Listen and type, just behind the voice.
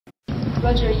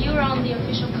Roger, you were on the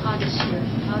official card this year.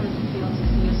 How did it feel to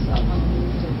see yourself on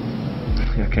the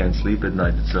stage? I can't sleep at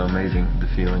night. It's so amazing, the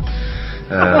feeling.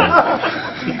 No.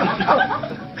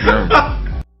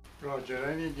 Roger,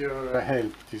 I need your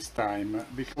help this time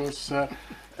because,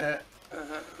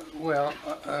 well,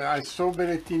 I saw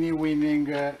Berrettini winning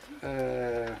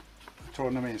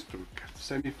tournament in Stuttgart,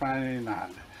 semi-final in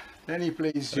Halle. Then he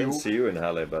plays you. I didn't see you in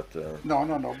Halle, but...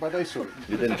 No, but I saw it.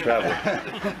 You didn't travel.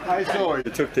 I saw it.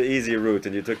 You took the easy route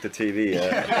and you took the TV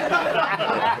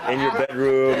in your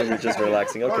bedroom and you're just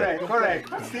relaxing. Okay.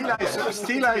 Correct.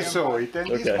 Still I saw it.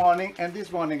 And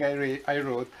this morning I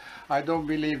wrote, I don't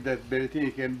believe that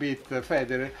Berrettini can beat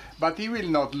Federer, but he will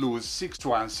not lose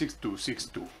 6-1, 6-2,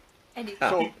 6-2.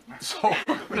 So,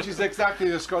 which is exactly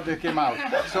the score that came out.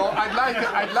 So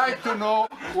I'd like to know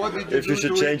what did you do. If you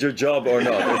should change your job or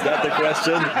not, is that the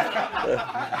question?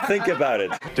 Think about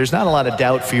it. There's not a lot of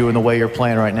doubt for you in the way you're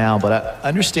playing right now, but I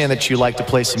understand that you like to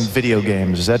play some video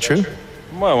games. Is that true?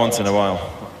 Well, once in a while.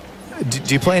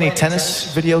 Do you play any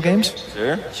tennis video games?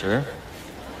 Sure.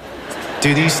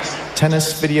 Do these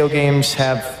tennis video games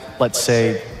have, let's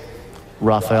say,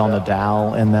 Rafael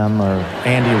Nadal in them, or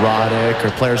Andy Roddick,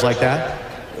 or players like that?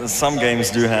 Some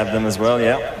games do have them as well,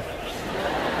 yeah.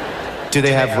 Do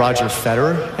they have Roger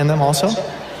Federer in them also?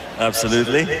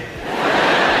 Absolutely.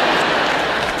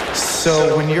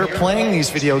 So when you're playing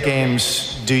these video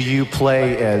games, do you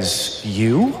play as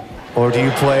you, or do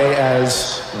you play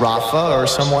as Rafa or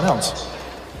someone else?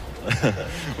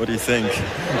 What do you think?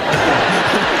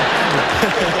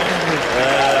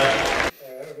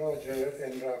 Roger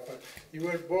and Rafa, you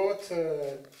were both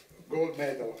gold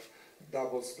medal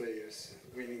doubles players,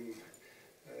 winning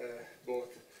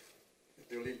both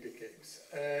the Olympic Games.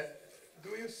 Do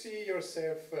you see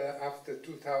yourself after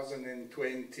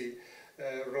 2020,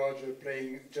 Roger,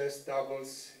 playing just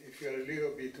doubles if you're a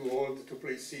little bit too old to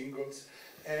play singles,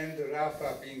 and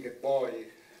Rafa being a boy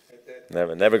at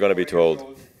that Never going to be too old.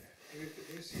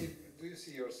 Do you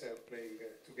see yourself playing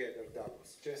together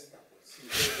doubles, just doubles?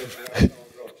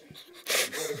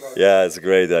 Yeah, it's a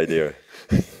great idea.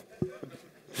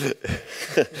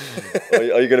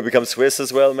 Are you going to become Swiss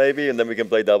as well, maybe, and then we can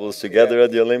play doubles together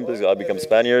at the Olympics? I'll become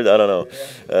Spaniard. I don't know.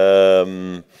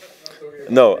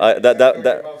 No,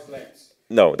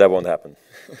 no, that won't happen.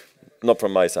 Not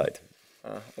from my side.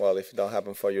 Well, if it don't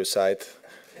happen for your side,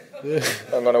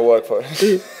 I'm gonna work for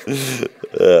it.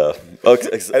 Yeah.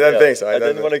 Okay, I don't think so. I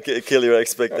didn't want to kill your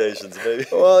expectations, maybe.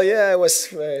 Well, yeah, it was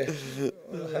very.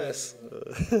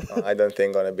 I don't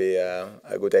think gonna be a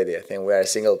good idea. I think we are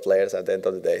single players at the end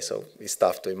of the day, so it's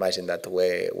tough to imagine that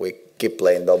we keep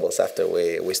playing doubles after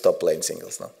we stop playing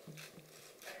singles. No.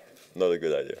 Not a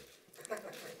good idea.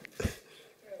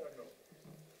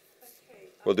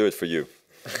 We'll do it for you.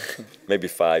 Maybe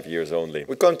 5 years only.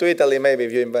 We come to Italy maybe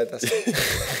if you invite us.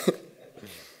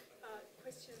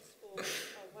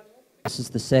 This is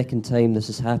the second time this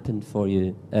has happened for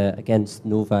you against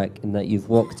Novak, in that you've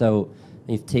walked out and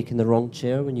you've taken the wrong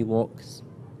chair when you walked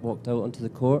out onto the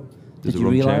court. Did you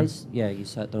realise? Yeah, you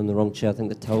sat down the wrong chair. I think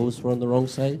the towels were on the wrong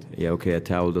side. Yeah, okay, a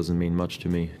towel doesn't mean much to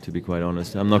me, to be quite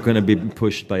honest. I'm not going to be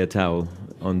pushed by a towel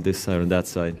on this side or that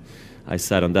side. I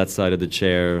sat on that side of the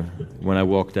chair when I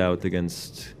walked out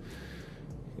against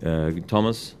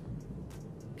Thomas.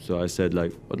 So I said,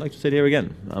 like, I'd like to sit here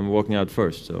again. I'm walking out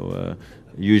first. So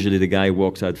usually the guy who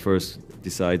walks out first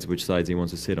decides which sides he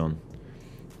wants to sit on.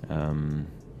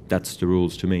 That's the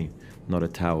rules to me, not a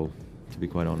towel, to be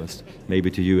quite honest. Maybe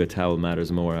to you a towel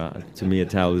matters more. To me a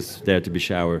towel is there to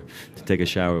take a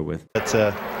shower with. Do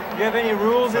you have any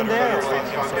rules in there?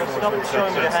 Stop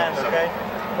showing me the hand, okay?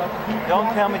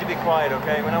 Don't tell me to be quiet,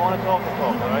 okay? When I want to talk, I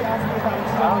talk, alright? I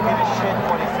don't give a shit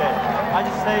what he said. I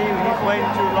just say he's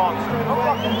waiting too long. Don't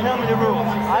fucking tell me the rules.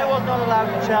 I was not allowed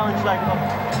to challenge like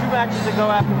 2 matches ago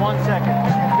after 1 second.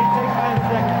 He takes 10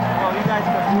 seconds. Well, you guys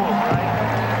got rules, right?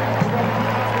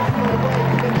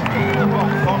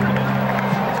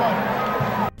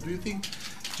 Do you think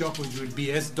Djokovic will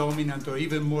be as dominant or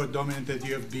even more dominant than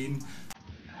you have been,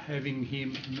 having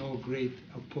him no great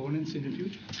opponents in the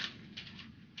future?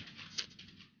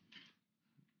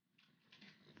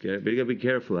 Okay, but you gotta be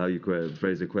careful how you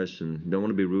phrase the question. You don't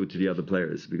want to be rude to the other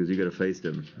players because you gotta face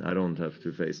them. I don't have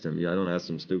to face them. Yeah, I don't ask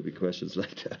them stupid questions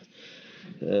like that.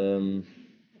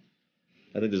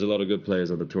 I think there's a lot of good players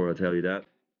on the tour, I'll tell you that.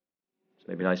 It's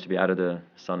maybe nice to be out of the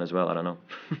sun as well, I don't know.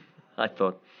 I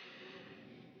thought.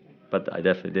 But I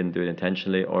definitely didn't do it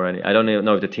intentionally or any. I don't even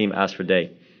know if the team asked for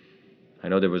day. I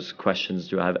know there was questions,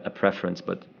 do I have a preference,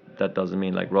 but that doesn't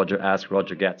mean like Roger asks,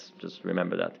 Roger gets. Just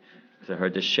remember that. Because I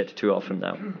heard this shit too often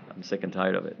now. I'm sick and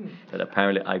tired of it. That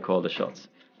apparently I call the shots.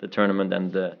 The tournament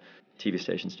and the TV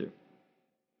stations do.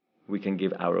 we can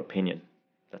give our opinion.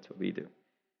 That's what we do.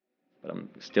 But I'm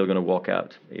still going to walk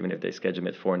out, even if they schedule me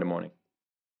at 4 in the morning.